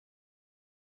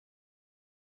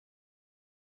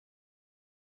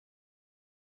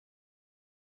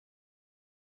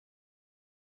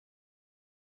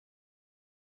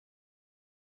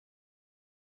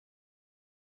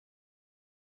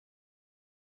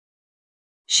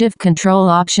Shift Control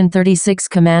Option 36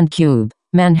 Command Cube.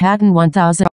 Manhattan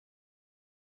 1000.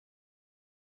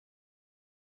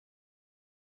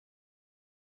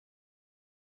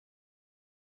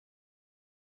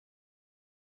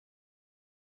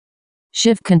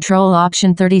 Shift Control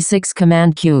Option 36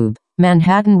 Command Cube.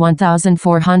 Manhattan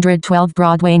 1412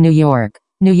 Broadway, New York.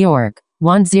 New York.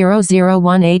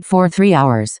 1001-843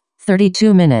 hours,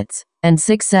 32 minutes, and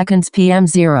 6 seconds PM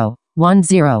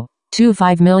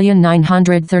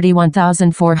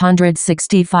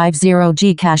 01025931465 0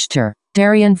 Gcashter.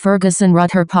 Darian Ferguson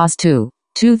Ruther Pos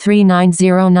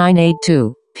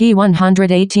 223909882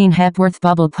 P118 Hepworth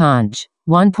Bubble Ponge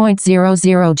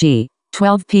 1.00 G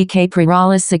 12 PK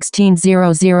Preralis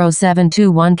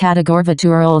 160071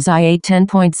 Categorvaturols I8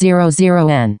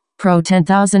 10.00 N Pro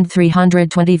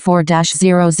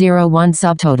 10324-001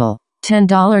 Subtotal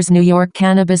 $10 New York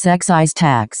Cannabis Excise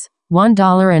Tax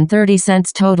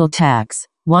 $1.30 Total Tax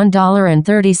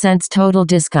 $1.30 Total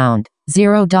Discount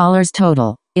 $0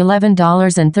 Total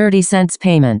 $11.30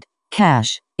 Payment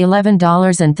Cash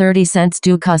 $11.30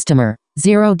 Due Customer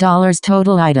 $0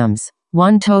 Total Items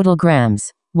 1 Total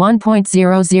Grams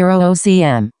 1.000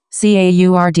 OCM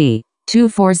CAURD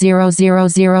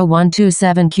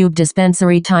 240000127 Cube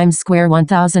Dispensary Times Square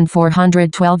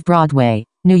 1412 Broadway,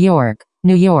 New York,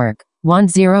 New York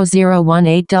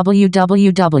 10018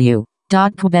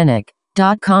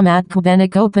 www.quebec.com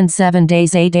 @Quebec open 7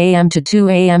 days 8 a.m. to 2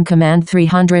 a.m. Command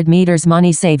 300 meters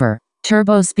Money Saver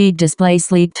Turbo Speed Display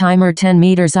Sleep Timer 10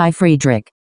 meters I Friedrich